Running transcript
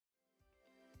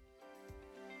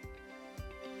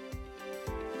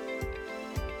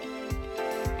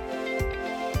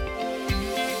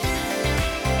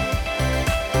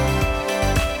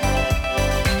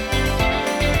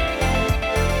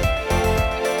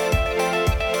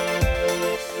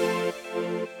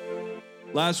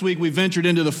Last week we ventured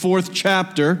into the 4th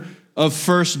chapter of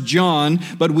 1 John,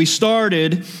 but we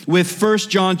started with 1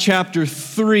 John chapter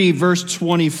 3, verse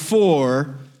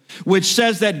 24, which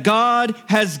says that God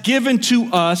has given to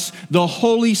us the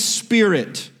Holy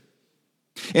Spirit.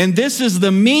 And this is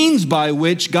the means by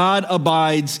which God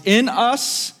abides in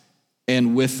us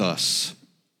and with us.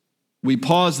 We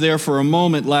paused there for a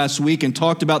moment last week and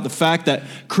talked about the fact that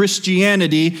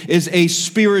Christianity is a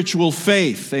spiritual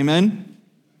faith. Amen?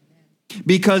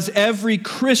 Because every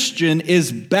Christian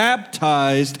is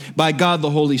baptized by God the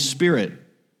Holy Spirit.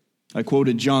 I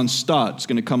quoted John Stott. It's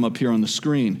going to come up here on the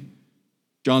screen.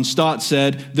 John Stott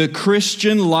said, "The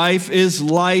Christian life is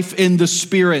life in the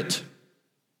Spirit."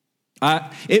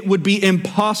 It would be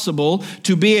impossible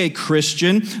to be a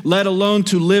Christian, let alone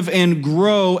to live and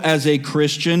grow as a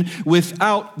Christian,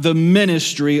 without the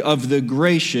ministry of the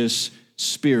gracious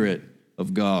Spirit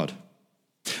of God.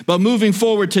 But moving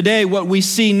forward today, what we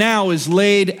see now is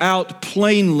laid out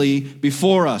plainly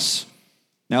before us.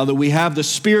 Now that we have the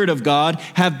Spirit of God,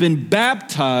 have been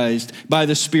baptized by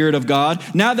the Spirit of God,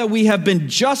 now that we have been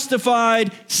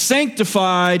justified,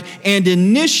 sanctified, and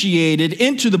initiated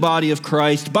into the body of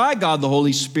Christ by God the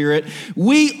Holy Spirit,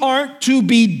 we aren't to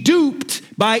be duped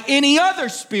by any other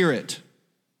spirit.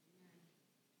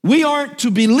 We aren't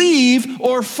to believe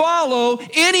or follow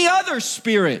any other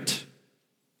spirit.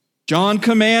 John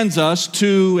commands us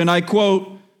to, and I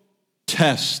quote,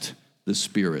 test the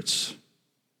spirits.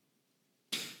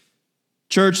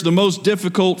 Church, the most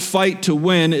difficult fight to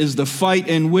win is the fight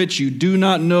in which you do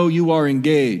not know you are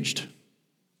engaged.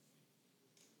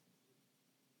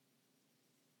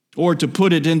 Or to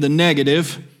put it in the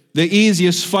negative, the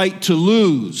easiest fight to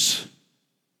lose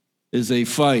is a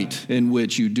fight in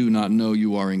which you do not know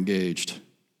you are engaged.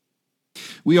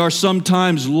 We are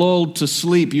sometimes lulled to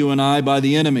sleep, you and I, by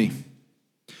the enemy,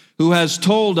 who has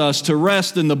told us to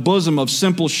rest in the bosom of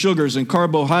simple sugars and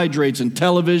carbohydrates and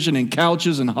television and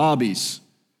couches and hobbies.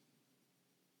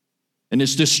 And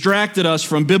it's distracted us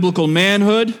from biblical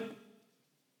manhood,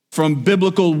 from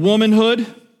biblical womanhood,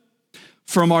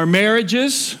 from our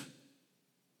marriages,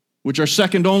 which are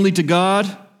second only to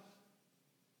God,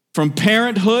 from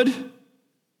parenthood,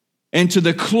 and to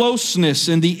the closeness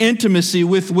and the intimacy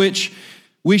with which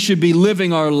we should be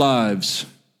living our lives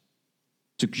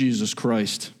to Jesus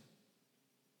Christ.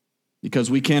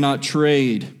 Because we cannot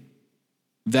trade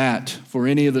that for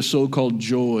any of the so-called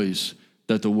joys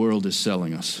that the world is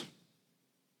selling us.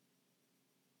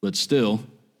 But still,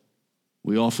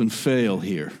 we often fail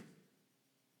here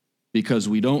because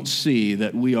we don't see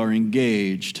that we are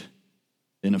engaged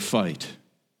in a fight.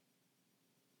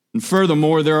 And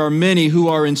furthermore, there are many who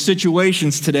are in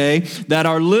situations today that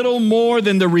are little more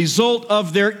than the result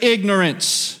of their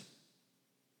ignorance.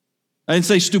 I didn't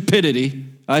say stupidity,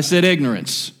 I said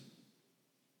ignorance.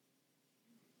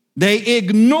 They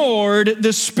ignored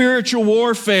the spiritual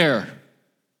warfare.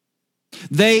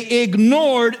 They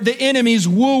ignored the enemy's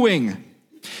wooing.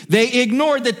 They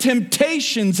ignored the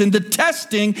temptations and the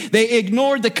testing. They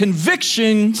ignored the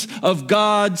convictions of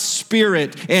God's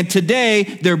Spirit. And today,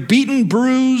 they're beaten,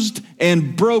 bruised,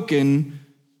 and broken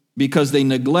because they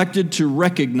neglected to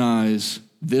recognize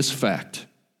this fact.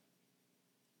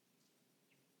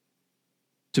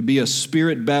 To be a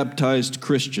Spirit-baptized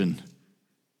Christian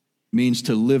means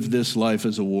to live this life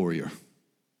as a warrior.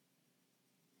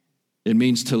 It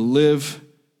means to live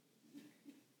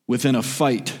within a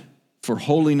fight for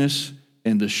holiness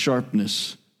and the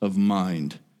sharpness of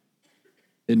mind.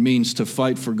 It means to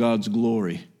fight for God's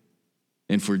glory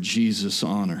and for Jesus'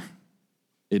 honor.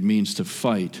 It means to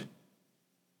fight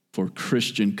for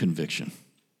Christian conviction.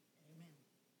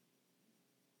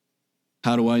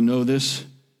 How do I know this?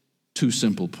 2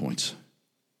 simple points.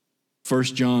 1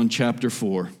 John chapter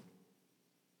 4.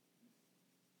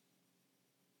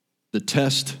 The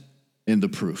test and the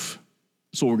proof.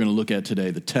 That's what we're going to look at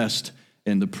today, the test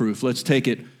and the proof. Let's take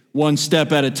it one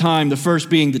step at a time, the first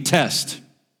being the test.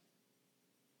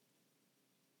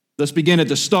 Let's begin at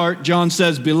the start. John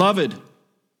says, beloved.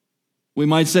 We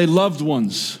might say loved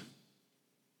ones.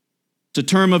 It's a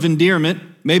term of endearment,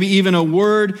 maybe even a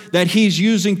word that he's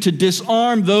using to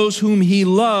disarm those whom he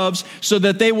loves so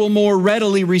that they will more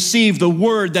readily receive the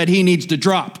word that he needs to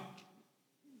drop.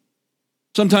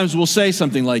 Sometimes we'll say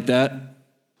something like that.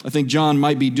 I think John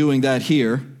might be doing that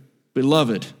here.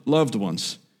 Beloved, loved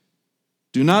ones,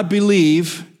 do not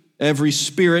believe every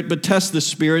spirit, but test the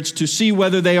spirits to see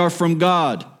whether they are from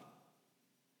God.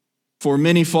 For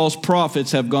many false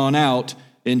prophets have gone out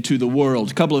into the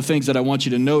world. A couple of things that I want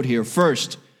you to note here.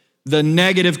 First, the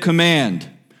negative command.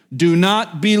 Do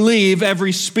not believe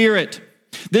every spirit.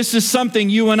 This is something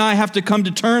you and I have to come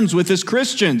to terms with as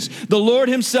Christians. The Lord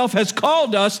himself has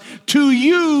called us to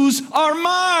use our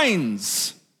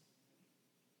minds.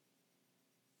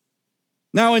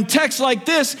 Now, in texts like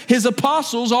this, his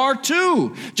apostles are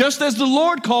too. Just as the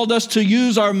Lord called us to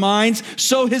use our minds,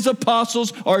 so his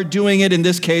apostles are doing it, in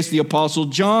this case, the apostle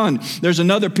John. There's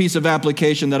another piece of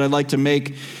application that I'd like to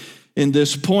make in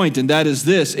this point, and that is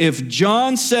this. If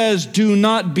John says, do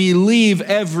not believe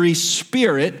every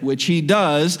spirit, which he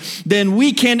does, then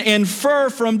we can infer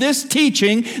from this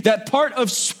teaching that part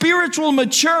of spiritual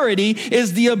maturity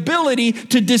is the ability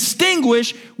to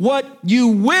distinguish what you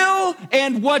will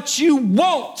and what you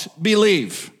won't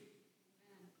believe.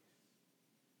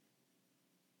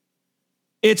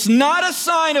 It's not a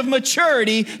sign of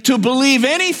maturity to believe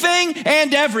anything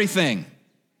and everything.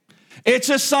 It's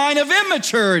a sign of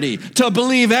immaturity to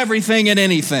believe everything and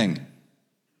anything.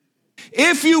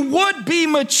 If you would be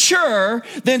mature,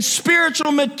 then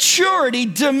spiritual maturity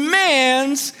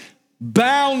demands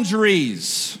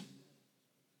boundaries.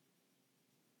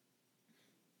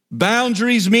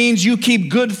 Boundaries means you keep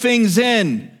good things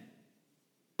in,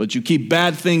 but you keep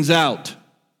bad things out.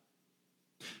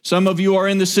 Some of you are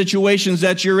in the situations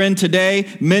that you're in today,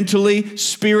 mentally,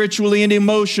 spiritually, and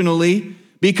emotionally,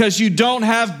 because you don't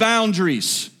have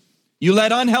boundaries. You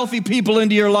let unhealthy people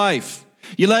into your life.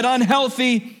 You let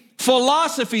unhealthy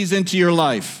philosophies into your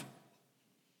life.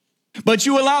 But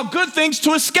you allow good things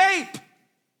to escape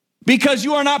because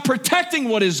you are not protecting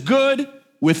what is good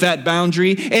with that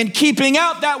boundary and keeping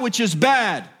out that which is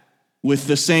bad with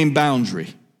the same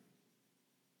boundary.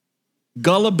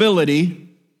 Gullibility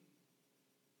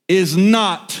is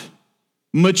not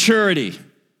maturity.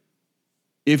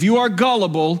 If you are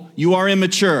gullible, you are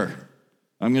immature.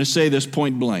 I'm going to say this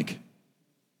point blank.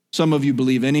 Some of you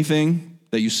believe anything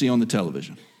that you see on the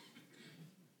television.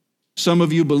 Some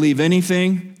of you believe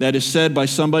anything that is said by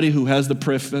somebody who has the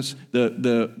preface,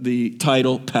 the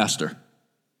title pastor.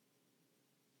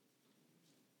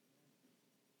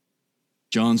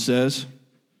 John says,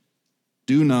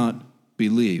 do not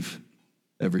believe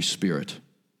every spirit.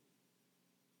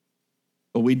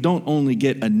 But we don't only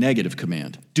get a negative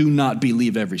command, do not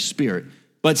believe every spirit.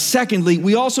 But secondly,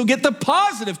 we also get the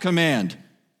positive command,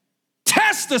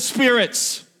 test the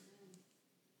spirits.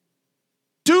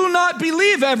 Do not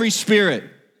believe every spirit.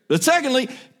 But secondly,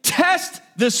 test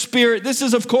the spirit. This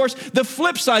is, of course, the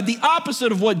flip side, the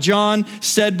opposite of what John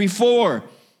said before.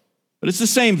 But it's the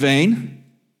same vein.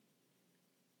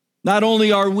 Not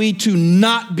only are we to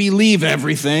not believe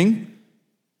everything,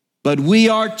 but we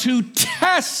are to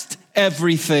test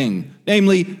everything.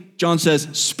 Namely, John says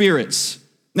spirits.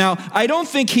 Now, I don't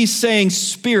think he's saying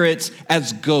spirits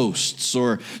as ghosts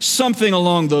or something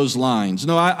along those lines.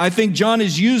 No, I think John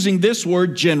is using this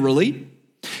word generally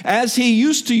as he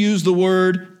used to use the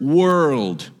word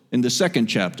world in the second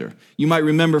chapter. You might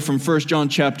remember from 1 John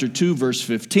chapter 2, verse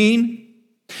 15,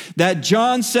 that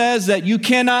John says that you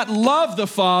cannot love the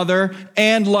Father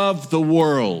and love the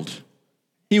world.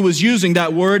 He was using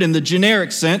that word in the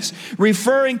generic sense,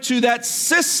 referring to that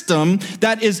system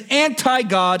that is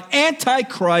anti-God,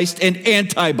 anti-Christ, and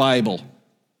anti-Bible.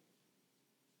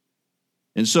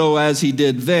 And so as he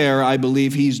did there, I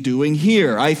believe he's doing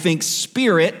here. I think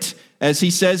spirit, as he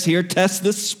says here, test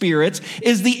the spirits,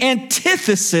 is the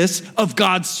antithesis of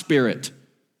God's Spirit.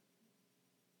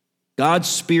 God's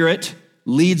Spirit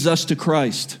leads us to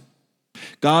Christ.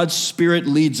 God's Spirit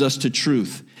leads us to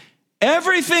truth.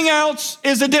 Everything else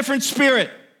is a different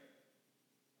spirit.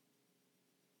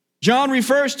 John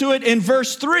refers to it in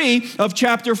verse 3 of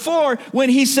chapter 4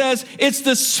 when he says it's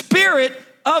the spirit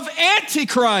of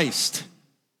Antichrist.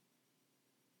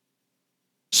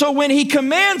 So when he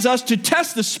commands us to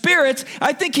test the spirits,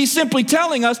 I think he's simply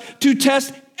telling us to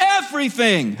test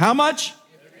everything. How much?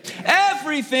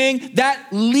 Everything that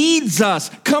leads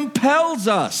us, compels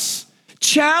us,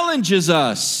 challenges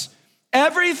us.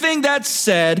 Everything that's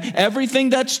said, everything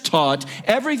that's taught,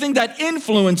 everything that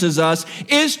influences us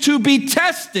is to be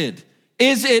tested.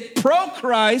 Is it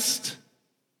pro-Christ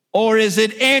or is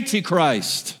it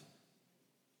anti-Christ?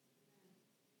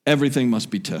 Everything must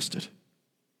be tested.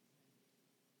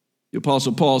 The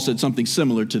Apostle Paul said something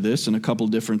similar to this in a couple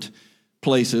different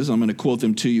places. I'm going to quote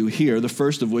them to you here. The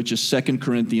first of which is 2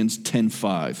 Corinthians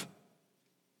 10:5.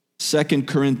 2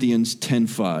 Corinthians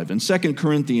 10:5. In 2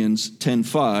 Corinthians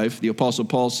 10:5, the Apostle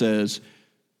Paul says,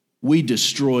 we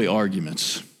destroy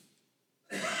arguments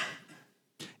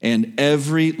and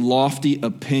every lofty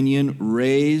opinion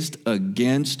raised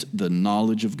against the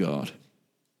knowledge of God.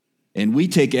 And we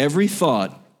take every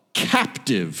thought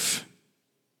captive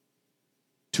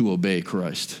to obey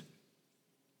Christ.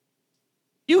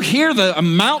 You hear the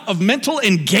amount of mental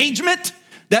engagement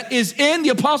that is in the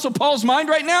Apostle Paul's mind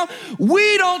right now,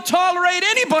 we don't tolerate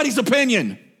anybody's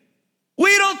opinion.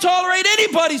 We don't tolerate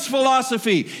anybody's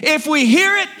philosophy. If we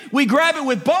hear it, we grab it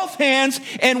with both hands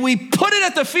and we put it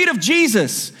at the feet of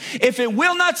Jesus. If it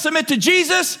will not submit to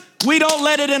Jesus, we don't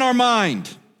let it in our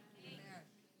mind.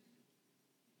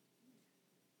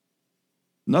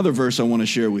 Another verse I want to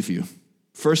share with you.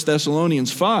 1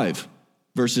 Thessalonians 5,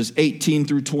 verses 18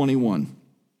 through 21.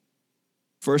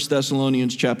 1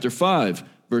 Thessalonians chapter 5,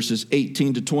 verses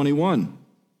 18 to 21.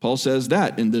 Paul says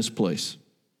that in this place.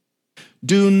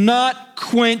 Do not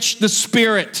quench the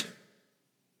spirit.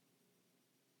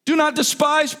 Do not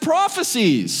despise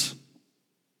prophecies,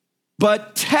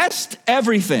 but test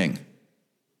everything.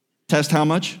 Test how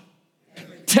much?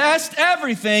 Everything. Test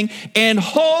everything and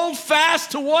hold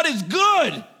fast to what is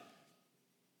good.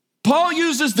 Paul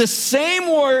uses the same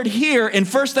word here in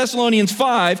 1 Thessalonians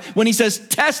 5 when he says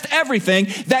test everything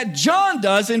that John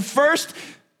does in 1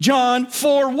 John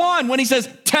 4:1 when he says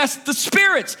test the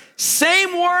spirits.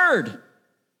 Same word.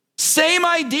 Same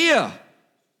idea.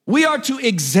 We are to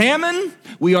examine,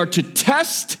 we are to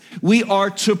test, we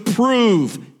are to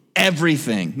prove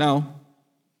everything. Now,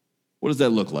 what does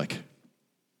that look like?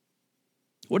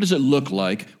 What does it look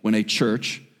like when a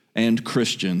church and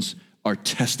Christians are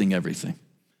testing everything,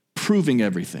 proving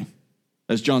everything?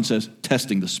 As John says,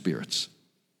 testing the spirits.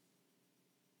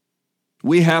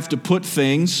 We have to put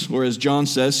things, or as John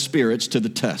says, spirits to the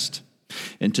test.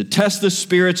 And to test the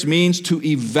spirits means to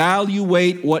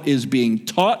evaluate what is being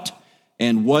taught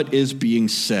and what is being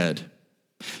said.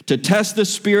 To test the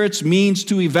spirits means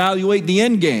to evaluate the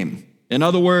end game. In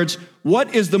other words,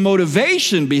 what is the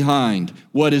motivation behind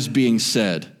what is being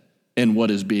said and what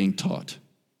is being taught?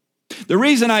 The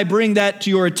reason I bring that to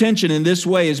your attention in this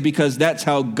way is because that's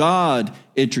how God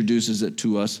introduces it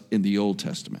to us in the Old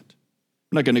Testament.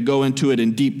 I'm not going to go into it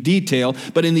in deep detail,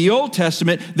 but in the Old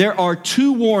Testament, there are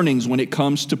two warnings when it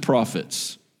comes to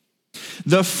prophets.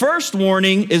 The first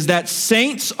warning is that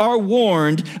saints are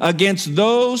warned against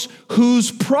those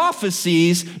whose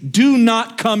prophecies do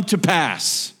not come to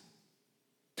pass.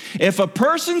 If a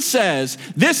person says,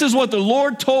 this is what the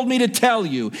Lord told me to tell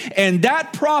you, and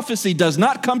that prophecy does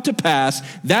not come to pass,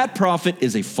 that prophet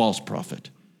is a false prophet,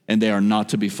 and they are not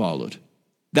to be followed.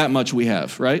 That much we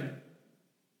have, right?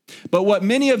 But what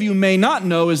many of you may not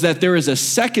know is that there is a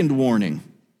second warning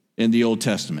in the Old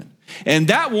Testament. And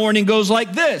that warning goes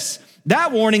like this.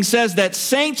 That warning says that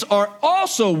saints are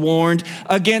also warned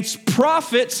against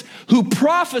prophets who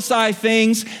prophesy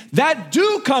things that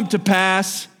do come to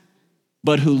pass,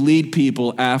 but who lead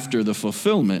people after the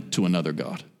fulfillment to another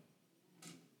God.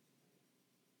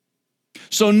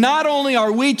 So not only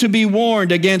are we to be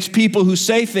warned against people who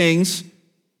say things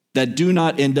that do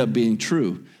not end up being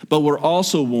true, but we're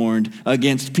also warned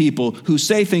against people who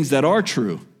say things that are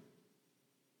true,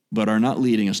 but are not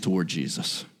leading us toward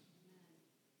Jesus.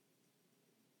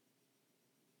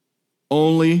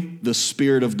 Only the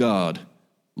Spirit of God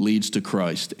leads to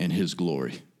Christ and his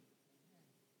glory.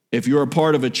 If you're a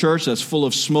part of a church that's full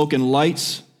of smoke and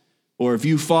lights, or if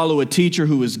you follow a teacher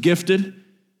who is gifted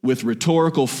with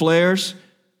rhetorical flares,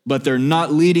 but they're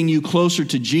not leading you closer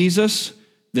to Jesus,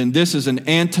 then this is an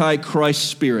anti-Christ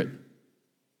spirit.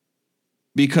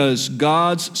 Because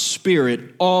God's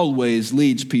Spirit always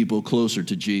leads people closer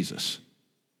to Jesus.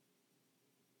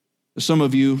 Some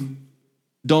of you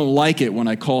don't like it when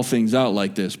I call things out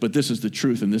like this, but this is the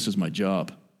truth and this is my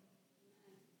job.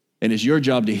 And it's your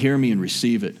job to hear me and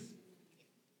receive it.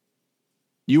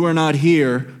 You are not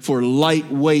here for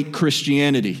lightweight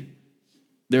Christianity.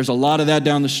 There's a lot of that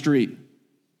down the street.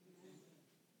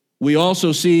 We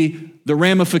also see the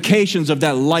ramifications of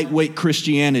that lightweight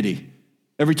Christianity.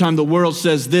 Every time the world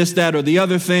says this, that, or the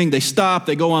other thing, they stop,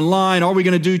 they go online. Are we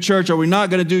going to do church? Are we not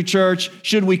going to do church?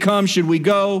 Should we come? Should we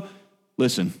go?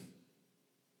 Listen,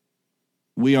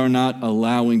 we are not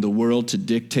allowing the world to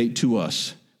dictate to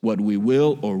us what we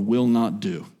will or will not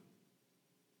do.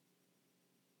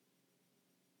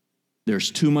 There's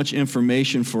too much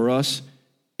information for us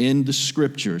in the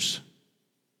scriptures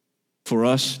for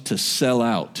us to sell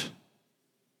out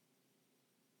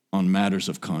on matters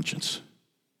of conscience.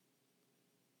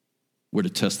 We're to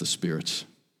test the spirits.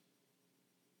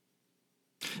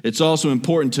 It's also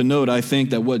important to note, I think,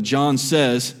 that what John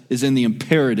says is in the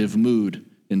imperative mood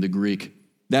in the Greek.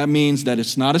 That means that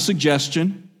it's not a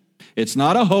suggestion, it's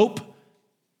not a hope,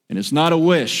 and it's not a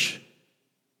wish.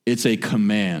 It's a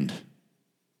command.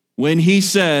 When he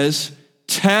says,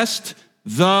 test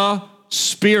the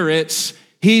spirits,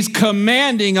 he's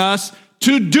commanding us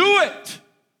to do it,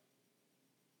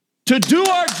 to do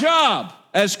our job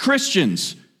as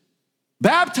Christians.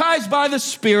 baptized by the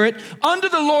Spirit, under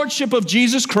the lordship of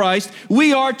Jesus Christ,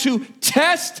 we are to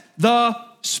test the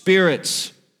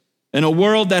spirits. In a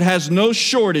world that has no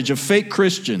shortage of fake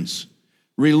Christians,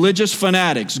 religious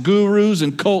fanatics, gurus,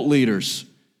 and cult leaders,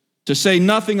 to say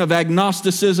nothing of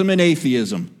agnosticism and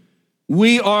atheism,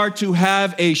 we are to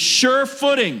have a sure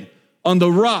footing on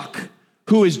the rock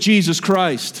who is Jesus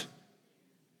Christ.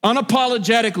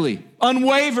 Unapologetically,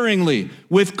 unwaveringly,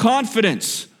 with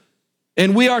confidence.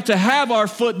 And we are to have our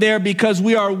foot there because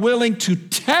we are willing to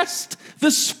test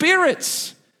the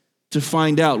spirits to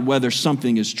find out whether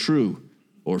something is true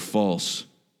or false.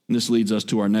 And this leads us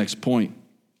to our next point.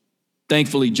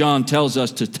 Thankfully, John tells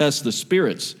us to test the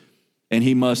spirits, and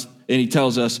he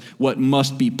tells us what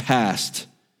must be passed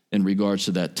in regards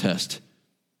to that test,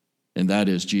 and that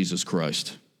is Jesus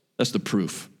Christ. That's the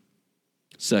proof.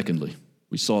 Secondly,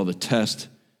 we saw the test,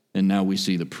 and now we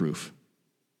see the proof.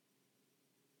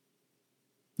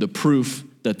 The proof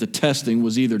that the testing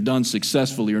was either done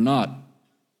successfully or not.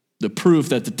 The proof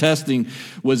that the testing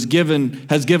has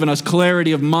given us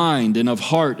clarity of mind and of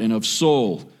heart and of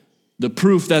soul. The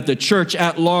proof that the church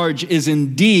at large is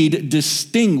indeed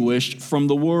distinguished from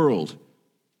the world.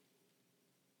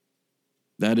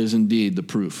 That is indeed the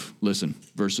proof. Listen,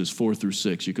 verses 4 through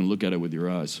 6. You can look at it with your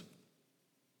eyes.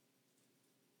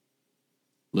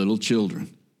 Little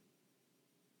children,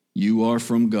 you are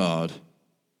from God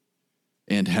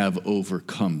and have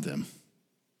overcome them.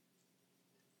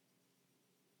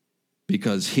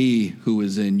 Because he who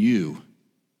is in you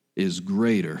is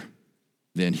greater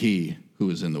than he who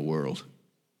is in the world.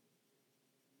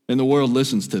 And the world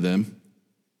listens to them.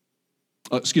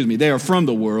 They are from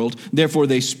the world, therefore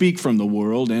they speak from the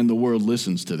world, and the world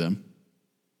listens to them.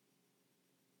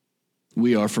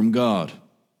 We are from God.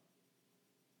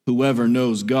 Whoever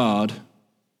knows God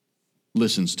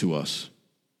listens to us.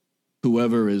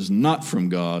 Whoever is not from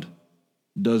God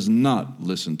does not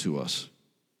listen to us.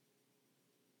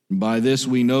 By this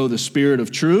we know the spirit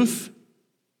of truth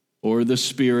or the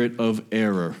spirit of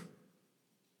error.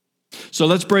 So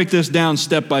let's break this down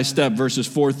step by step, verses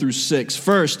 4 through 6.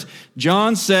 First,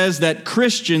 John says that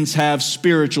Christians have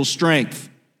spiritual strength.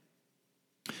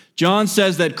 John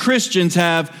says that Christians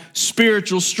have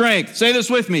spiritual strength. Say this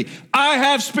with me. I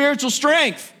have spiritual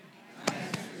strength.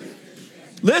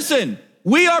 Listen,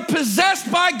 we are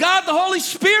possessed by God the Holy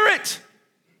Spirit.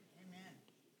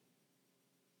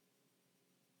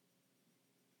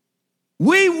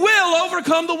 We will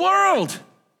overcome the world.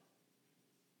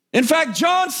 In fact,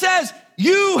 John says,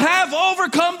 you have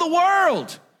overcome the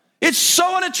world. It's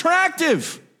so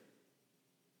unattractive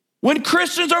when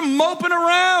Christians are moping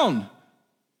around,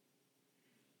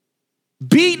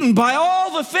 beaten by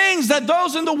all the things that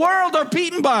those in the world are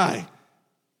beaten by.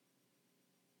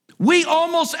 We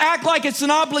almost act like it's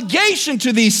an obligation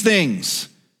to these things,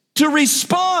 to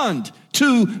respond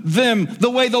to them the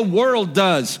way the world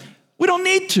does. We don't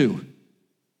need to.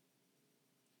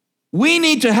 We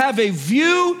need to have a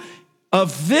view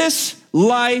of this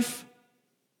life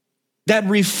that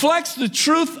reflects the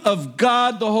truth of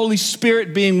God, the Holy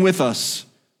Spirit being with us.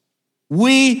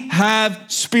 We have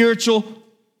spiritual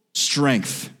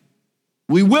strength.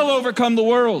 We will overcome the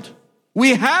world.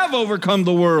 We have overcome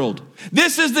the world.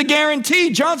 This is the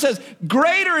guarantee. John says,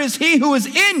 greater is he who is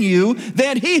in you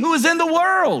than he who is in the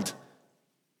world.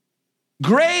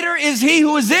 Greater is he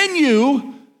who is in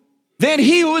you than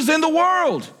he who is in the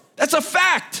world. That's a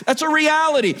fact. That's a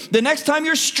reality. The next time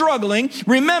you're struggling,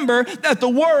 remember that the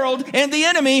world and the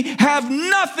enemy have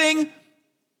nothing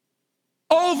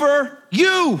over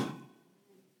you.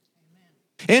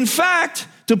 In fact,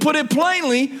 to put it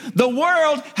plainly, the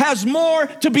world has more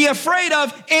to be afraid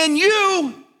of in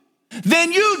you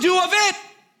than you do of it.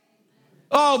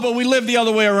 Oh, but we live the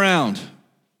other way around.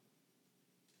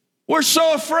 We're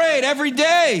so afraid every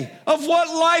day of what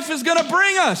life is going to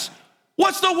bring us.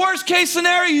 What's the worst case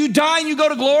scenario? You die and you go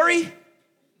to glory?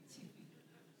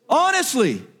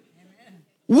 Honestly,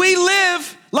 we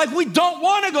live like we don't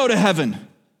want to go to heaven.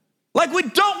 Like we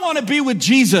don't want to be with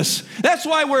Jesus. That's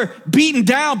why we're beaten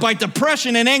down by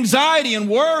depression and anxiety and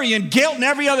worry and guilt and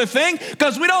every other thing,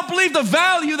 because we don't believe the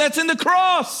value that's in the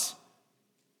cross.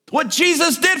 What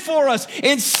Jesus did for us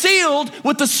and sealed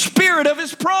with the spirit of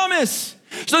his promise.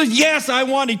 So yes, I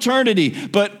want eternity,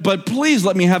 but please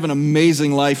let me have an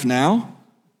amazing life now.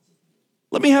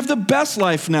 Let me have the best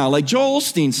life now, like Joel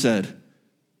Osteen said.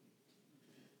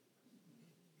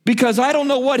 Because I don't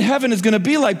know what heaven is going to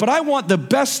be like, but I want the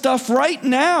best stuff right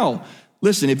now.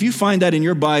 Listen, if you find that in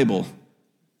your Bible,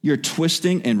 you're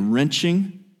twisting and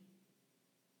wrenching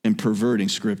and perverting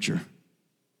Scripture.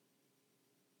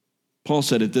 Paul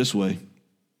said it this way: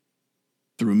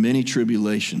 through many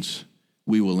tribulations,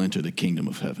 we will enter the kingdom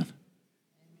of heaven.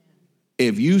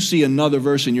 If you see another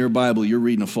verse in your Bible, you're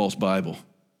reading a false Bible.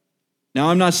 Now,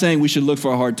 I'm not saying we should look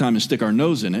for a hard time and stick our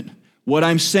nose in it. What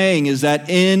I'm saying is that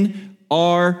in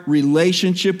our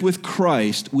relationship with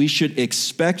Christ, we should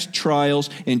expect trials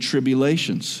and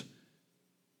tribulations.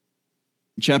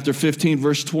 In chapter 15,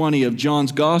 verse 20 of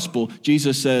John's gospel,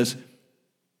 Jesus says,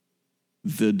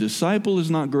 the disciple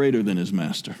is not greater than his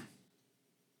master.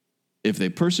 If they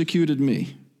persecuted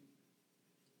me,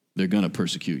 they're going to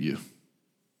persecute you.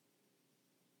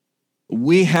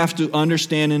 We have to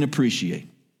understand and appreciate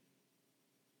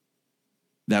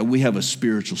that we have a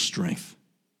spiritual strength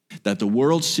that the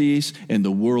world sees and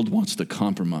the world wants to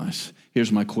compromise.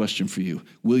 Here's my question for you.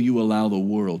 Will you allow the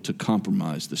world to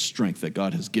compromise the strength that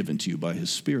God has given to you by his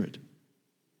Spirit?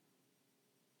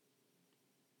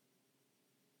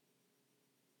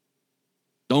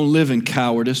 Don't live in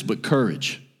cowardice, but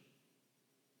courage.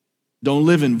 Don't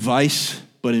live in vice,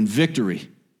 but in victory.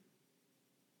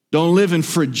 Don't live in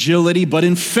fragility, but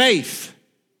in faith.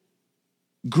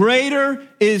 Greater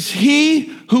is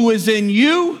he who is in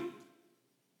you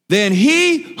than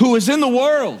he who is in the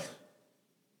world.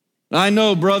 I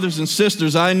know, brothers and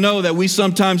sisters, I know that we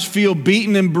sometimes feel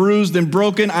beaten and bruised and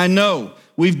broken. I know.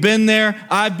 We've been there.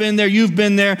 I've been there. You've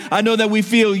been there. I know that we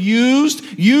feel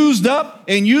used up,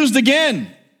 and used again.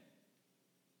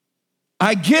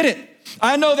 I get it.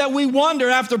 I know that we wonder,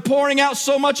 after pouring out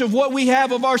so much of what we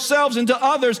have of ourselves into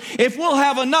others, if we'll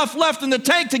have enough left in the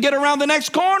tank to get around the next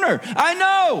corner. I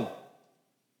know.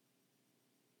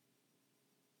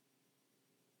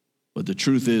 But the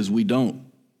truth is, we don't,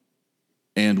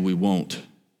 and we won't,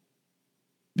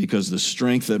 because the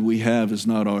strength that we have is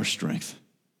not our strength.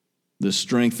 The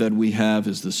strength that we have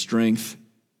is the strength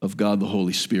of God the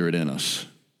Holy Spirit in us.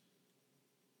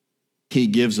 He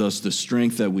gives us the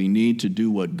strength that we need to do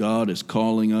what God is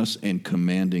calling us and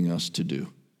commanding us to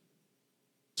do.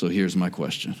 So here's my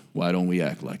question. Why don't we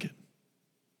act like it?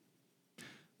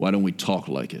 Why don't we talk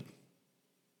like it?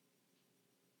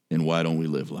 And why don't we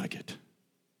live like it?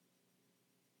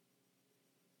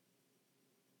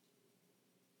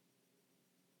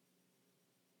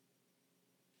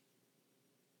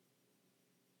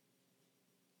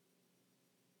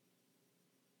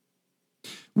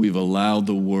 We've allowed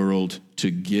the world to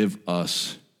give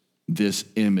us this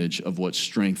image of what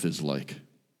strength is like.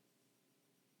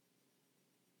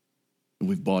 And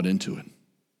we've bought into it.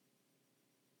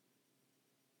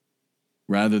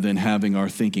 Rather than having our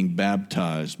thinking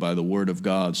baptized by the Word of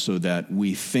God so that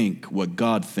we think what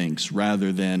God thinks,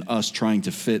 rather than us trying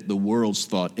to fit the world's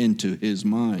thought into his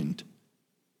mind.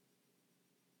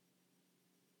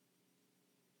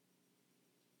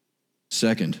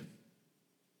 Second,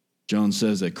 John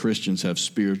says that Christians have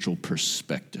spiritual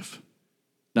perspective.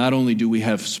 Not only do we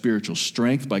have spiritual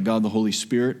strength by God the Holy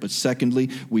Spirit, but secondly,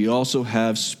 we also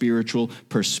have spiritual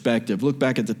perspective. Look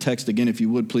back at the text again, if you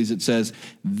would, please. It says,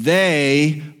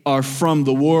 they are from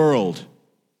the world.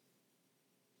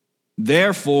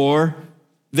 Therefore,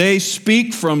 they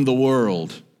speak from the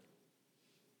world.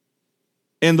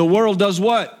 And the world does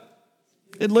what?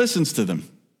 It listens to them.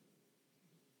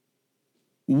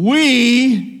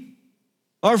 We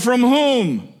are from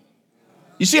whom?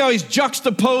 You see how he's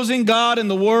juxtaposing God and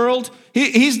the world?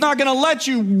 He's not going to let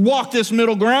you walk this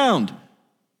middle ground.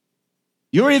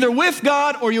 You're either with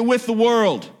God or you're with the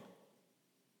world.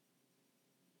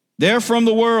 They're from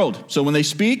the world. So when they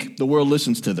speak, the world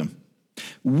listens to them.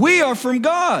 We are from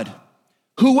God.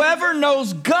 Whoever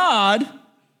knows God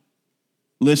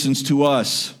listens to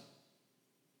us.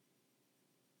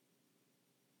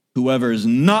 Whoever is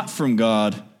not from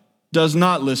God does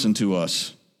not listen to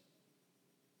us.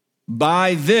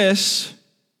 By this,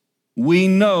 we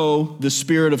know the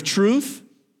spirit of truth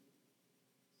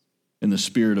and the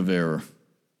spirit of error.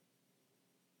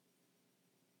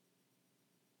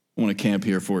 I want to camp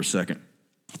here for a second.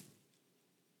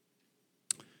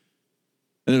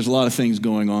 And there's a lot of things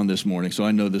going on this morning, so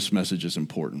I know this message is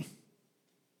important.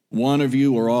 One of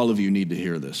you or all of you need to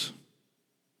hear this.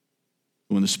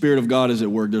 When the Spirit of God is at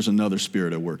work, there's another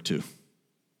spirit at work too.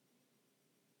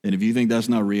 And if you think that's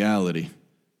not reality,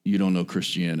 you don't know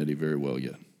Christianity very well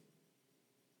yet.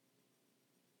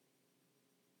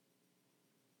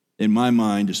 In my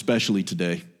mind, especially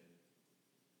today,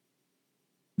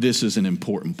 this is an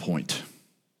important point.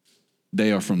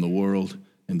 They are from the world,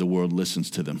 and the world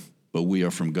listens to them. But we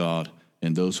are from God,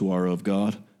 and those who are of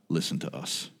God listen to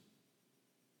us.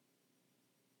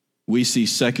 We see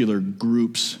secular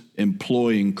groups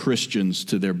employing Christians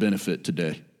to their benefit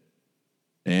today.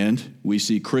 And we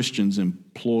see Christians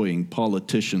employing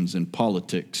politicians and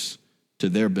politics to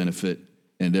their benefit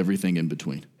and everything in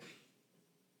between.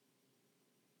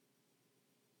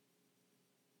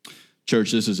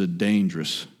 Church, this is a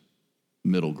dangerous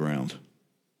middle ground.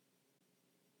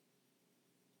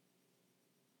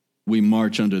 We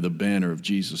march under the banner of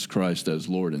Jesus Christ as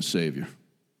Lord and Savior.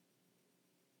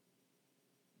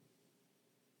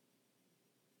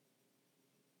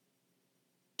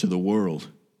 To the world,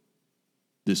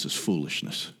 this is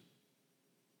foolishness.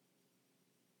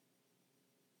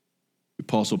 The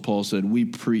Apostle Paul said, we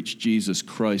preach Jesus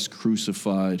Christ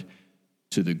crucified.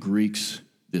 To the Greeks,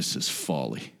 this is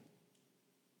folly.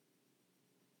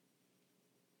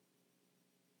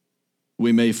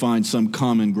 We may find some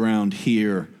common ground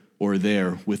here or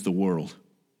there with the world.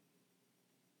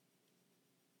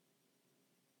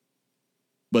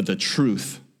 But the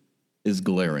truth is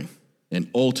glaring, and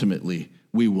ultimately,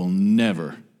 we will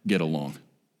never get along.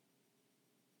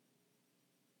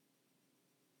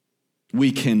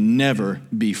 We can never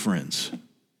be friends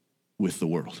with the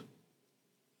world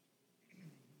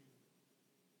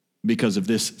because of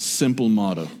this simple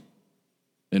motto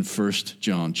in 1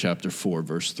 John chapter 4,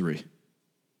 verse 3.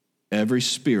 Every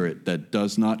spirit that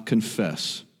does not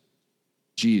confess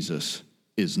Jesus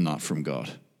is not from God.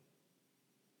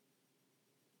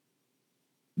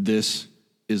 This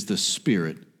is the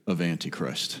spirit of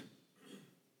Antichrist.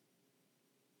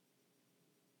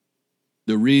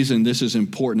 The reason this is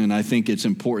important, and I think it's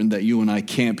important that you and I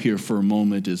camp here for a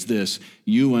moment, is this.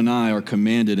 You and I are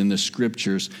commanded in the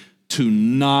scriptures to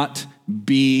not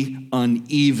be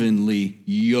unevenly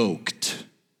yoked.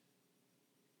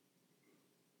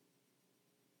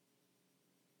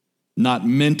 Not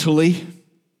mentally,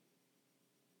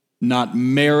 not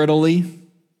maritally,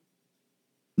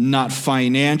 not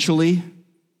financially,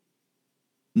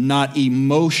 not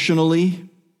emotionally,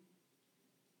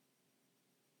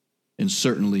 and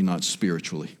certainly not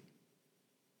spiritually.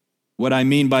 What I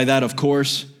mean by that, of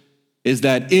course, is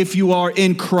that if you are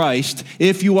in Christ,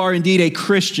 if you are indeed a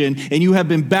Christian, and you have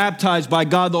been baptized by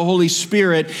God the Holy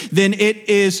Spirit, then it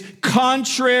is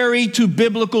contrary to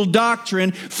biblical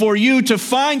doctrine for you to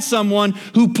find someone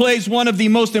who plays one of the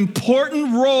most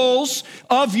important roles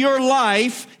of your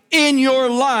life, in your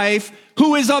life,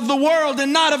 who is of the world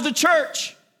and not of the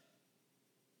church.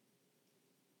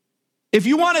 If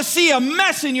you want to see a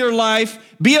mess in your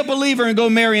life, be a believer and go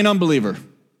marry an unbeliever.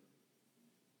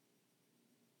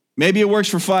 Maybe it works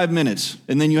for 5 minutes,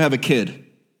 and then you have a kid.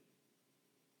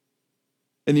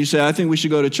 And you say, I think we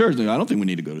should go to church. I don't think we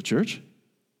need to go to church.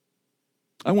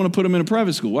 I want to put them in a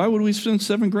private school. Why would we spend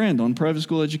 $7,000 on private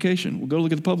school education? We'll go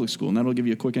look at the public school, and that'll give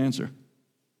you a quick answer.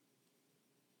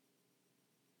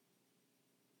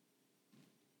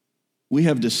 We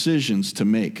have decisions to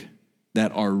make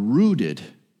that are rooted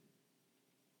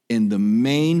in the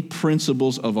main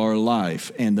principles of our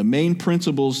life, and the main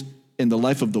principles in the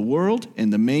life of the world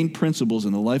and the main principles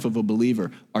in the life of a believer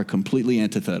are completely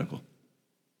antithetical.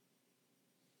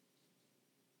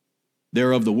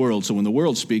 They're of the world, so when the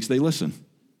world speaks, they listen.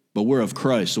 But we're of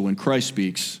Christ, so when Christ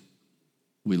speaks,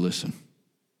 we listen.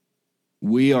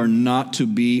 We are not to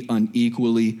be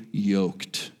unequally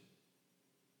yoked.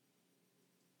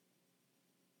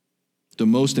 The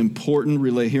most important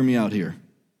hear me out here.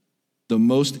 The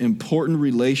most important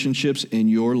relationships in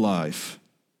your life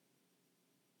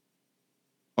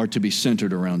are to be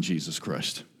centered around Jesus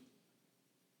Christ.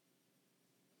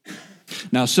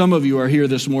 Now, some of you are here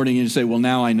this morning and you say, well,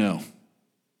 now I know,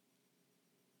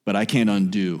 but I can't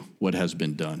undo what has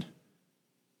been done.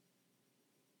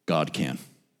 God can.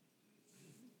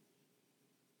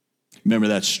 Remember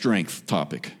that strength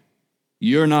topic.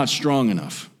 You're not strong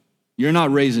enough. You're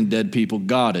not raising dead people.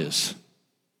 God is.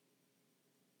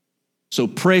 So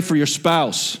pray for your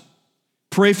spouse.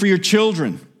 Pray for your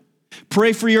children.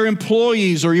 Pray for your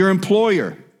employees or your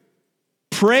employer.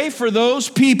 Pray for those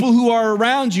people who are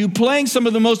around you playing some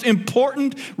of the most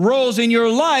important roles in your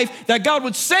life, that God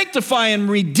would sanctify and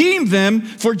redeem them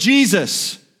for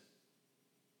Jesus.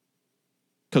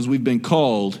 Because we've been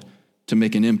called to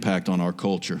make an impact on our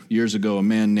culture. Years ago, a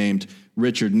man named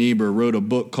Richard Niebuhr wrote a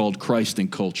book called Christ and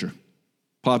Culture.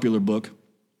 Popular book,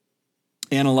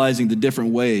 analyzing the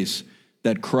different ways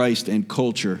that Christ and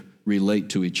culture relate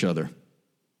to each other.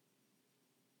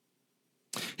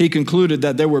 He concluded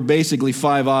that there were basically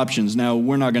 5 options. Now,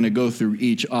 we're not going to go through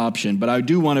each option, but I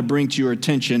do want to bring to your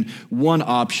attention one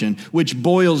option, which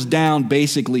boils down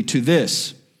basically to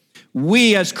this.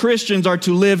 We as Christians are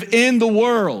to live in the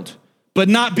world, but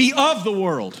not be of the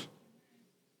world.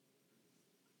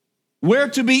 We're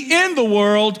to be in the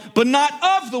world, but not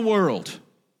of the world.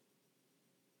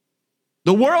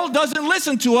 The world doesn't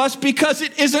listen to us because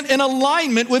it isn't in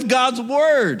alignment with God's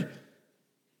word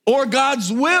or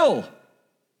God's will.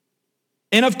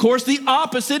 And of course, the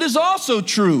opposite is also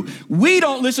true. We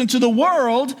don't listen to the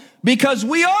world because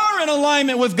we are in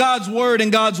alignment with God's word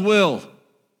and God's will.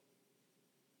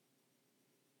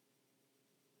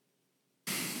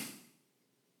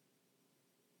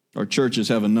 Our churches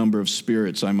have a number of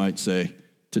spirits, I might say,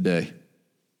 today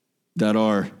that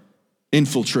are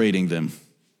infiltrating them.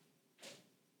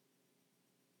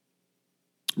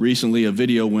 Recently, a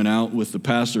video went out with the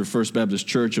pastor of First Baptist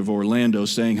Church of Orlando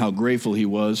saying how grateful he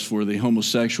was for the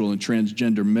homosexual and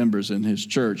transgender members in his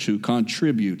church who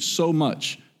contribute so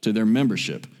much to their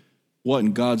membership. What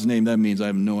in God's name that means, I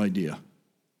have no idea.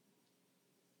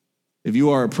 If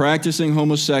you are a practicing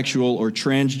homosexual or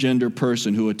transgender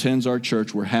person who attends our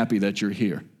church, we're happy that you're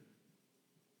here.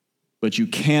 But you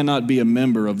cannot be a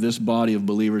member of this body of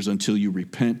believers until you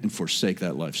repent and forsake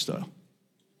that lifestyle.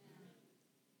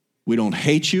 We don't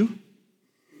hate you.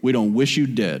 We don't wish you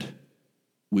dead.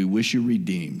 We wish you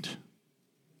redeemed.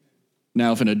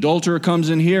 Now, if an adulterer comes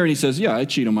in here and he says, yeah, I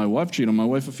cheat on my wife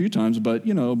a few times, but,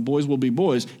 boys will be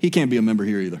boys, he can't be a member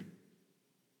here either.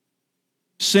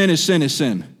 Sin is sin is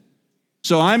sin.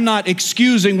 So I'm not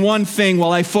excusing one thing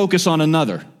while I focus on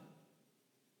another.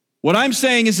 What I'm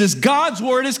saying is God's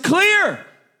word is clear.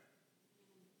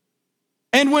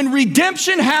 And when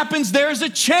redemption happens, there's a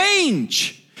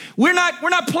change. We're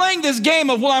not playing this game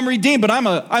of, well, I'm redeemed, but I'm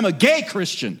a gay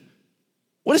Christian.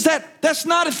 What is that? That's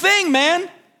not a thing, man.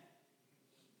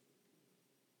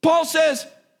 Paul says,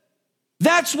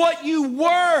 that's what you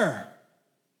were,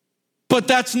 but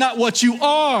that's not what you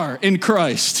are in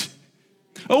Christ.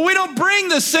 Oh, we don't bring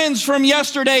the sins from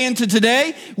yesterday into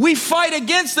today. We fight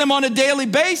against them on a daily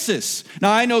basis.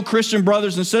 Now, I know Christian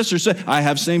brothers and sisters say, I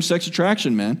have same-sex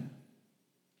attraction, man.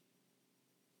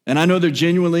 And I know they're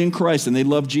genuinely in Christ and they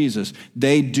love Jesus.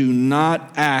 They do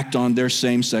not act on their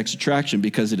same-sex attraction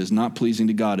because it is not pleasing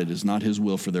to God. It is not his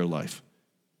will for their life.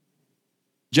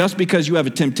 Just because you have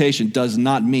a temptation does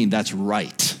not mean that's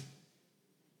right.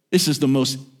 This is the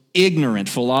most ignorant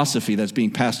philosophy that's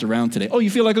being passed around today. Oh, you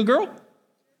feel like a girl?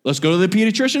 Let's go to the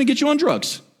pediatrician and get you on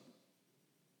drugs.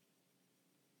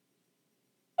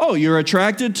 Oh, you're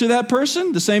attracted to that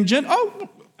person, the same gender? Oh,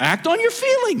 act on your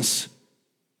feelings.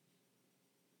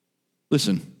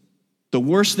 Listen, the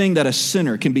worst thing that a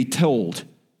sinner can be told,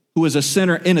 who is a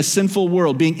sinner in a sinful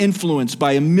world, being influenced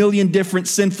by a million different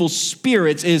sinful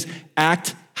spirits, is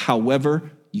act however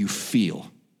you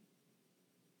feel.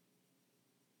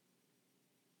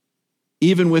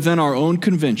 Even within our own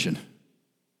convention,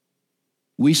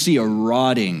 we see a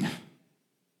rotting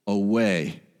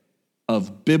away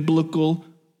of biblical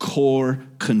core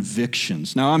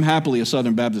convictions. Now, I'm happily a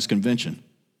Southern Baptist convention,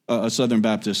 a Southern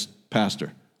Baptist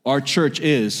pastor. Our church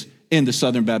is in the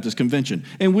Southern Baptist Convention,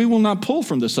 and we will not pull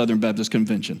from the Southern Baptist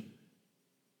Convention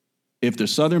if the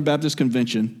Southern Baptist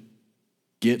Convention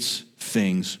gets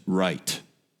things right.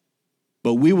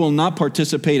 But we will not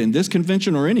participate in this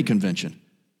convention or any convention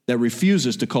that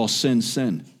refuses to call sin,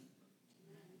 sin.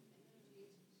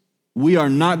 We are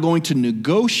not going to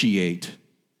negotiate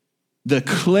the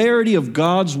clarity of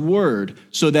God's word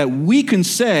so that we can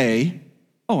say,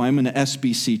 oh, I'm in an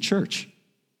SBC church.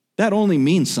 That only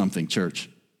means something, church,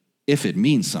 if it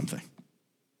means something.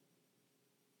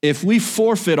 If we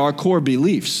forfeit our core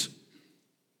beliefs,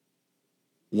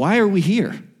 why are we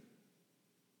here?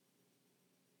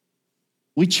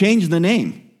 We changed the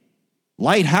name.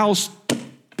 Lighthouse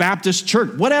Baptist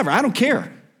Church, whatever, I don't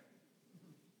care.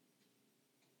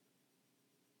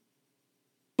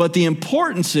 But the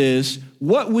importance is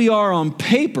what we are on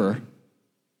paper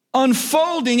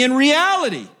unfolding in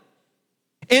reality.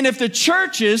 And if the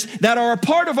churches that are a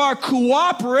part of our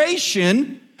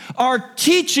cooperation are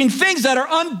teaching things that are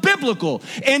unbiblical,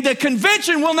 and the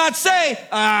convention will not say,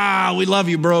 we love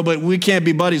you, bro, but we can't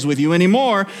be buddies with you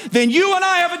anymore, then you and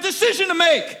I have a decision to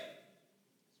make.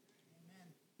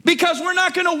 Because we're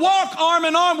not going to walk arm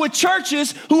in arm with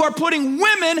churches who are putting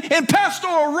women in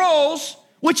pastoral roles,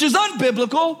 which is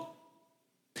unbiblical,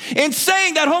 and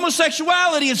saying that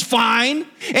homosexuality is fine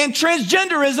and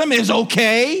transgenderism is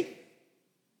okay.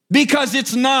 Because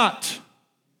it's not.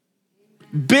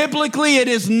 Biblically, it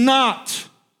is not.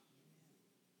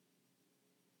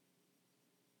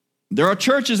 There are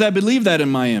churches that believe that in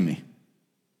Miami.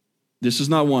 This is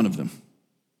not one of them.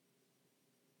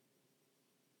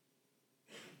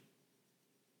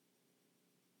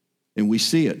 And we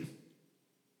see it.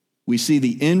 We see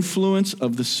the influence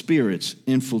of the spirits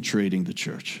infiltrating the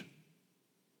church.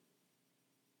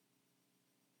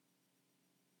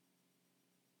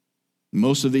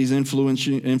 Most of these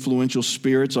influential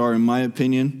spirits are, in my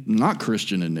opinion, not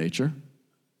Christian in nature.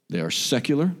 They are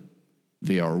secular.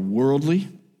 They are worldly.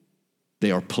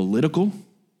 They are political.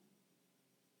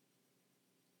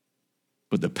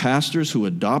 But the pastors who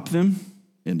adopt them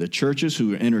and the churches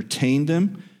who entertain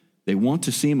them, they want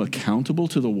to seem accountable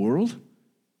to the world.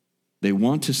 They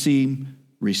want to seem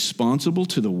responsible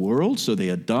to the world, so they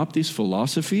adopt these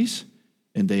philosophies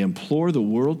and they implore the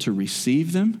world to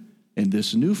receive them in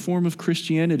this new form of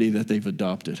Christianity that they've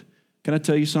adopted. Can I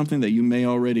tell you something that you may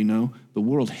already know? The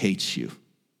world hates you.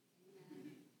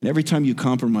 And every time you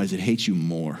compromise, it hates you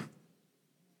more.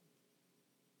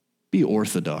 Be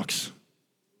orthodox.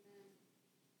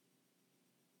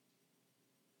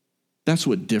 That's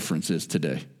what difference is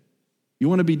today. You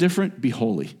want to be different? Be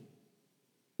holy.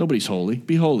 Nobody's holy.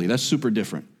 Be holy. That's super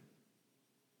different.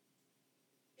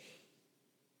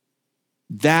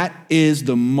 That is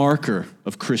the marker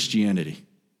of Christianity.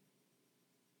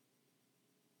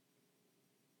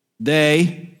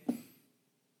 They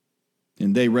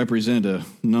represent a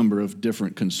number of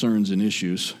different concerns and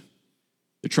issues.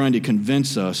 They're trying to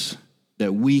convince us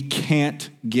that we can't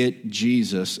get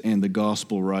Jesus and the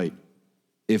gospel right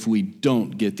if we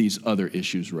don't get these other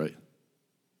issues right.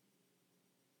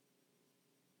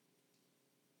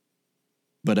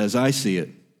 But as I see it,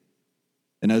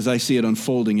 and as I see it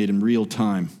unfolding it in real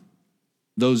time,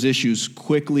 those issues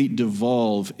quickly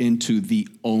devolve into the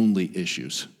only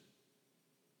issues.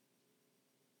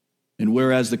 And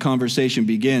whereas the conversation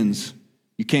begins,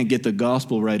 you can't get the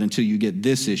gospel right until you get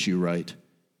this issue right.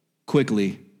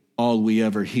 Quickly, all we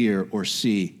ever hear or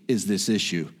see is this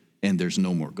issue, and there's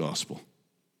no more gospel.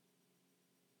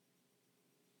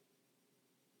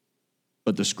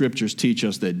 But the scriptures teach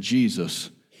us that Jesus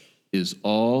is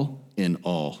all in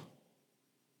all.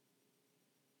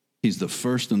 He's the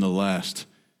first and the last.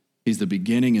 He's the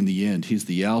beginning and the end. He's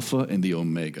the Alpha and the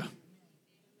Omega.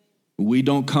 We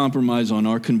don't compromise on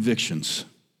our convictions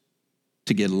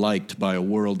to get liked by a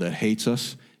world that hates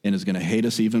us and is going to hate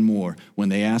us even more when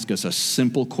they ask us a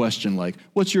simple question like,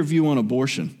 what's your view on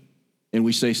abortion? And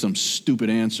we say some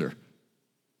stupid answer.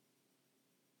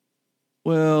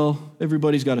 Well,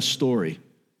 everybody's got a story.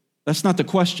 That's not the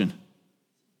question.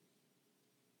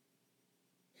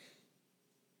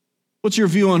 What's your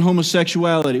view on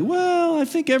homosexuality? Well, I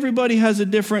think everybody has a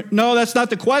different... No, that's not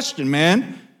the question,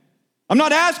 man. I'm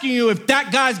not asking you if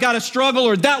that guy's got a struggle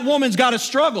or that woman's got a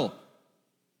struggle.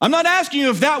 I'm not asking you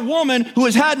if that woman who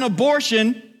has had an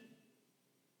abortion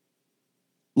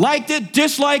liked it,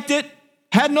 disliked it,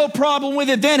 had no problem with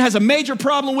it then, has a major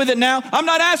problem with it now. I'm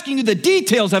not asking you the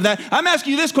details of that. I'm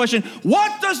asking you this question.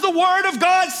 What does the Word of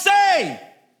God say? I'm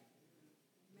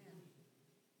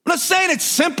not saying it's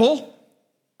simple.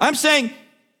 I'm saying,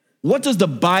 what does the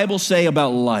Bible say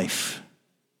about life?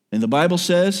 And the Bible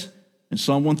says in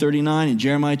Psalm 139 and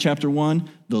Jeremiah chapter 1,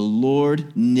 the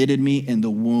Lord knitted me in the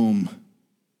womb.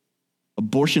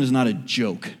 Abortion is not a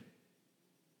joke.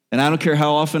 And I don't care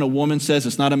how often a woman says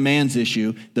it's not a man's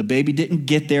issue, the baby didn't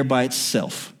get there by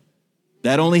itself.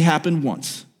 That only happened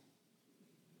once.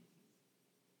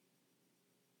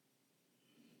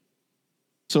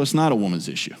 So it's not a woman's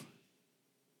issue.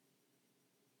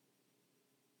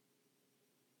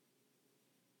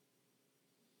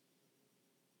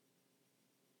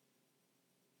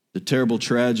 The terrible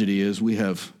tragedy is we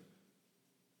have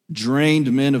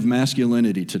drained men of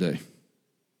masculinity today.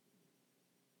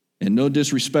 And no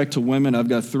disrespect to women. I've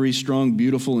got 3 strong,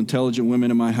 beautiful, intelligent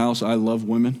women in my house. I love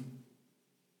women.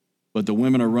 But the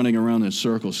women are running around in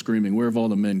circles screaming, where have all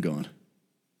the men gone?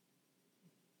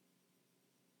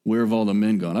 Where have all the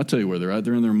men gone? I'll tell you where they're at.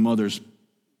 They're in their mother's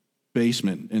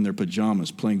basement in their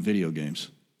pajamas playing video games.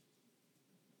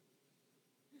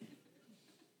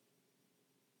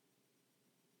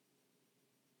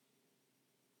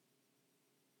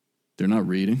 They're not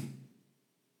reading.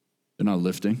 They're not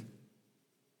lifting.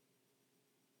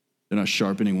 They're not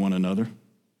sharpening one another.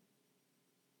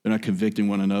 They're not convicting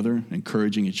one another,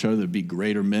 encouraging each other to be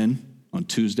greater men on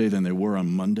Tuesday than they were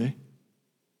on Monday.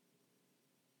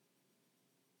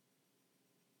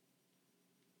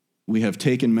 We have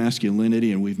taken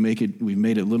masculinity and we've made it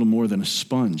little more than a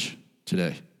sponge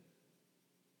today.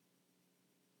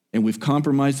 And we've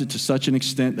compromised it to such an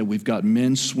extent that we've got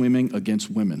men swimming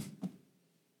against women.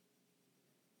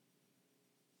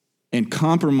 And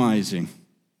compromising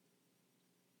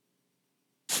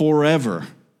forever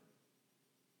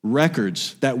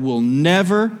records that will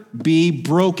never be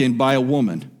broken by a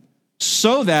woman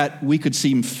so that we could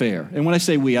seem fair. And when I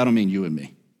say we, I don't mean you and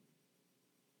me.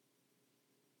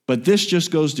 But this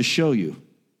just goes to show you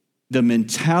the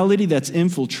mentality that's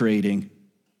infiltrating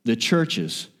the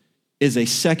churches is a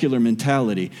secular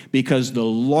mentality, because the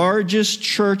largest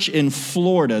church in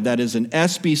Florida that is an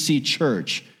SBC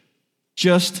church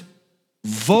just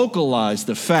vocalized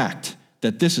the fact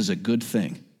that this is a good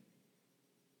thing.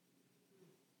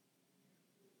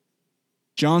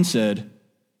 John said,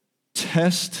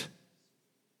 test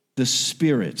the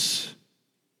spirits.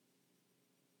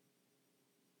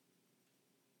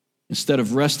 Instead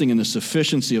of resting in the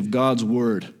sufficiency of God's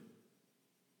word,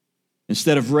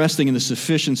 instead of resting in the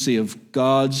sufficiency of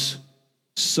God's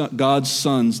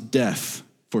Son's death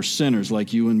for sinners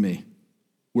like you and me,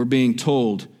 we're being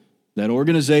told that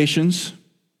organizations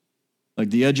like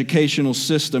the educational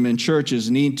system and churches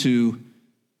need to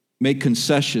make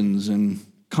concessions and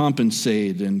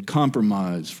compensate and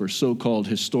compromise for so-called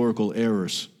historical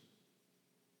errors.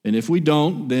 And if we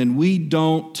don't, then we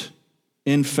don't,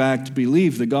 in fact,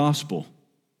 believe the gospel.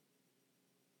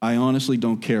 I honestly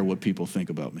don't care what people think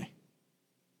about me.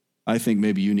 I think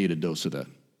maybe you need a dose of that.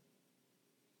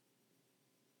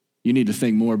 You need to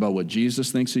think more about what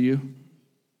Jesus thinks of you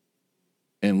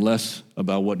and less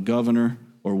about what governor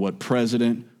or what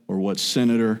president or what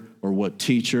senator or what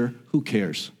teacher. Who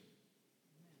cares?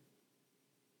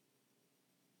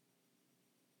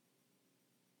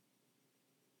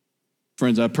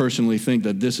 Friends, I personally think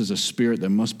that this is a spirit that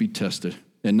must be tested.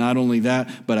 And not only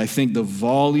that, but I think the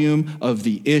volume of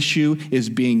the issue is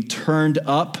being turned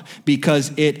up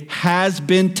because it has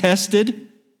been tested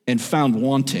and found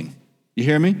wanting. You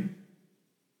hear me?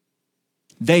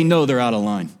 They know they're out of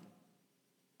line.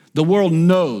 The world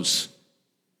knows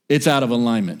it's out of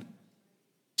alignment.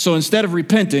 So instead of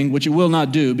repenting, which it will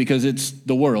not do because it's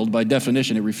the world, by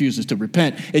definition, it refuses to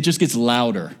repent, it just gets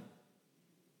louder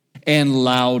and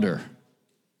louder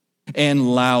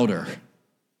and louder.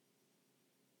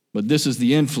 But this is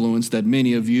the influence that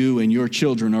many of you and your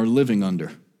children are living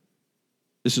under.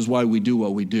 This is why we do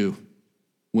what we do.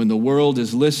 When the world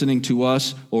is listening to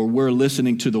us or we're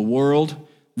listening to the world,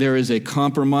 there is a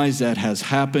compromise that has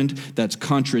happened that's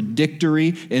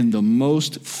contradictory in the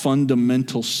most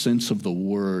fundamental sense of the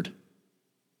word.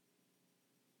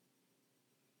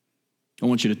 I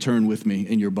want you to turn with me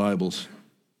in your Bibles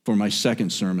for my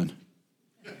second sermon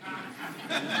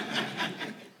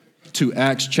to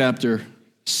Acts chapter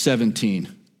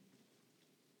 17.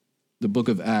 The book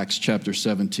of Acts chapter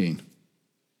 17.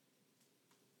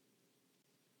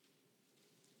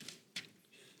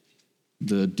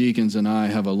 The deacons and I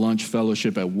have a lunch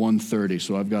fellowship at 1:30,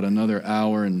 so I've got another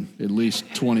hour and at least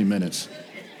 20 minutes.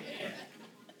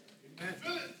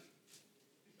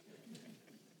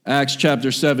 Acts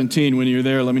chapter 17, when you're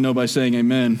there, let me know by saying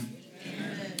amen.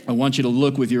 I want you to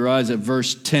look with your eyes at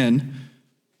verse 10.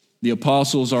 The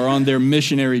apostles are on their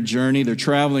missionary journey. They're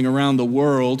traveling around the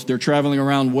world. They're traveling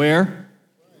around where?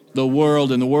 The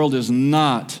world, and the world is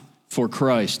not for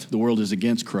Christ. The world is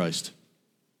against Christ.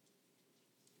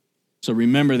 So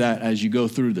remember that as you go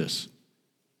through this.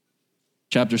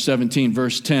 Chapter 17,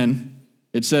 verse 10,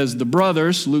 it says, the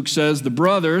brothers, Luke says, the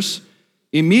brothers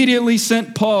immediately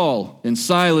sent Paul and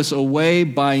Silas away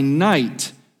by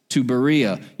night to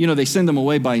Berea. You know, they send them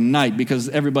away by night because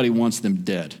everybody wants them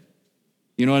dead.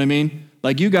 You know what I mean?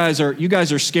 Like you guys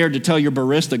are scared to tell your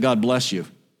barista, God bless you.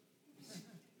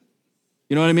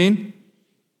 You know what I mean?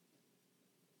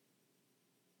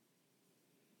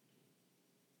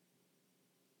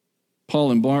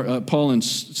 Paul and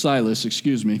Silas,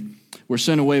 were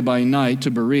sent away by night to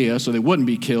Berea so they wouldn't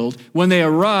be killed. When they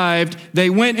arrived, they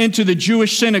went into the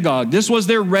Jewish synagogue. This was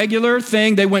their regular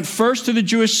thing. They went first to the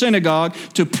Jewish synagogue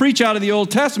to preach out of the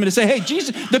Old Testament and say, hey,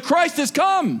 Jesus, the Christ has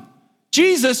come.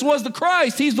 Jesus was the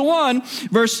Christ. He's the one.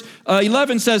 Verse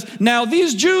 11 says, now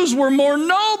these Jews were more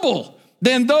noble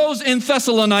than those in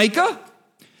Thessalonica.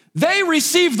 They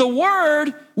received the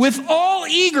word with all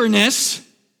eagerness,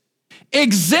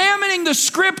 examining the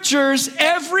scriptures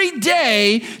every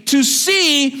day to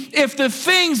see if the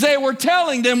things they were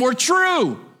telling them were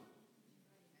true.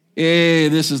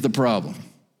 This is the problem.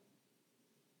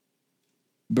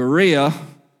 Berea,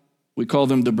 we call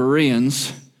them the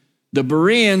Bereans. The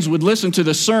Bereans would listen to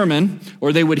the sermon,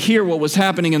 or they would hear what was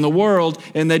happening in the world,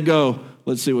 and they'd go,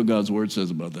 let's see what God's word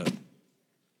says about that.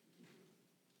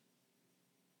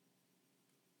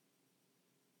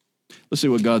 Let's see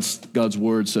what God's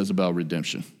word says about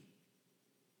redemption.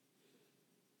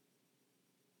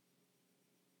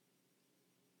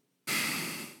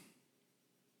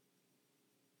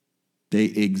 They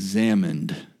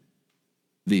examined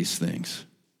these things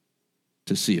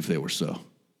to see if they were so.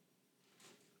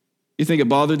 You think it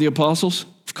bothered the apostles?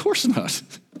 Of course not.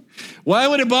 Why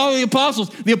would it bother the apostles?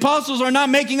 The apostles are not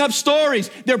making up stories.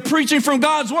 They're preaching from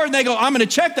God's word, and they go, I'm going to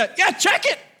check that. Yeah, check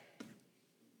it.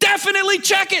 Definitely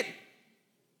check it.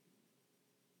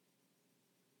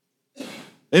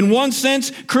 In one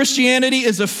sense, Christianity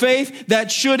is a faith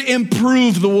that should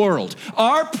improve the world.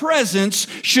 Our presence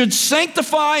should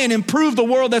sanctify and improve the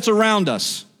world that's around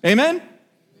us. Amen?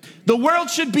 The world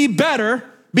should be better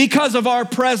because of our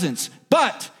presence.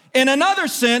 But In another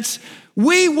sense,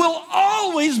 we will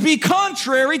always be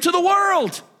contrary to the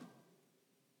world.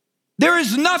 There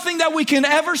is nothing that we can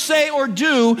ever say or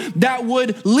do that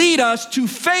would lead us to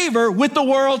favor with the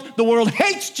world. The world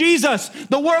hates Jesus.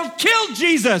 The world killed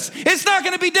Jesus. It's not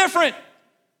going to be different.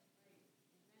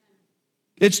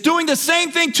 It's doing the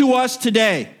same thing to us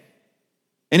today,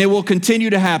 and it will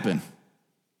continue to happen.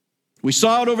 We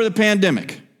saw it over the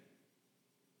pandemic.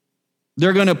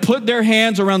 They're going to put their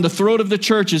hands around the throat of the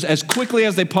churches as quickly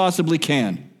as they possibly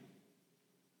can.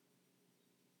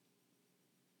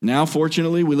 Now,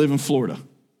 fortunately, we live in Florida.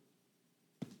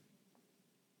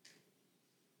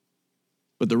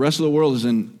 But the rest of the world is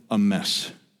in a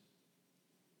mess.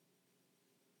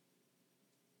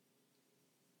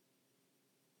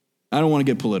 I don't want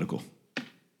to get political,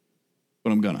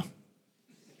 but I'm gonna.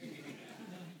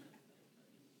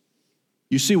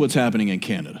 You see what's happening in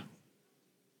Canada.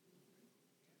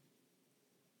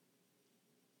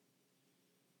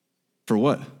 For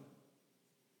what?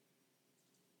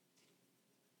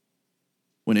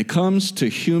 When it comes to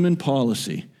human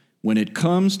policy, when it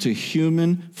comes to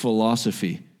human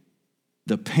philosophy,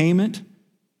 the payment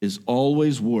is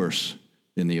always worse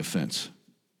than the offense.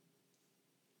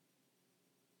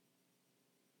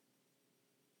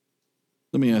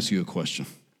 Let me ask you a question.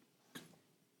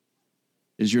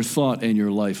 Is your thought and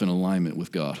your life in alignment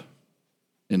with God,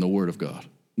 in the Word of God,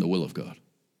 in the will of God?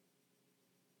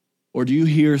 Or do you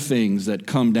hear things that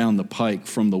come down the pike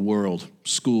from the world,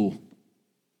 school,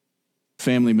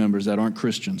 family members that aren't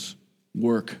Christians,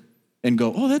 work, and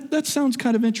go, oh, that sounds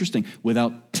kind of interesting,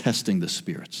 without testing the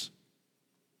spirits?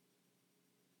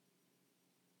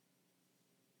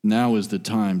 Now is the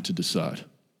time to decide.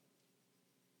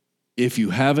 If you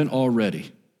haven't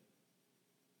already,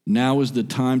 now is the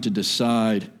time to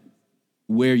decide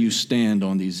where you stand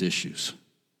on these issues.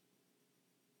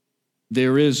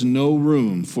 There is no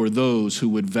room for those who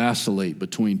would vacillate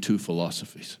between two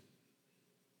philosophies.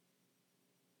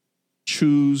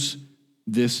 Choose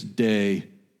this day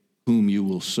whom you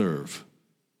will serve,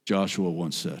 Joshua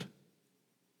once said.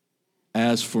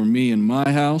 As for me and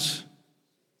my house,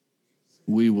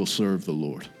 we will serve the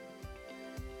Lord.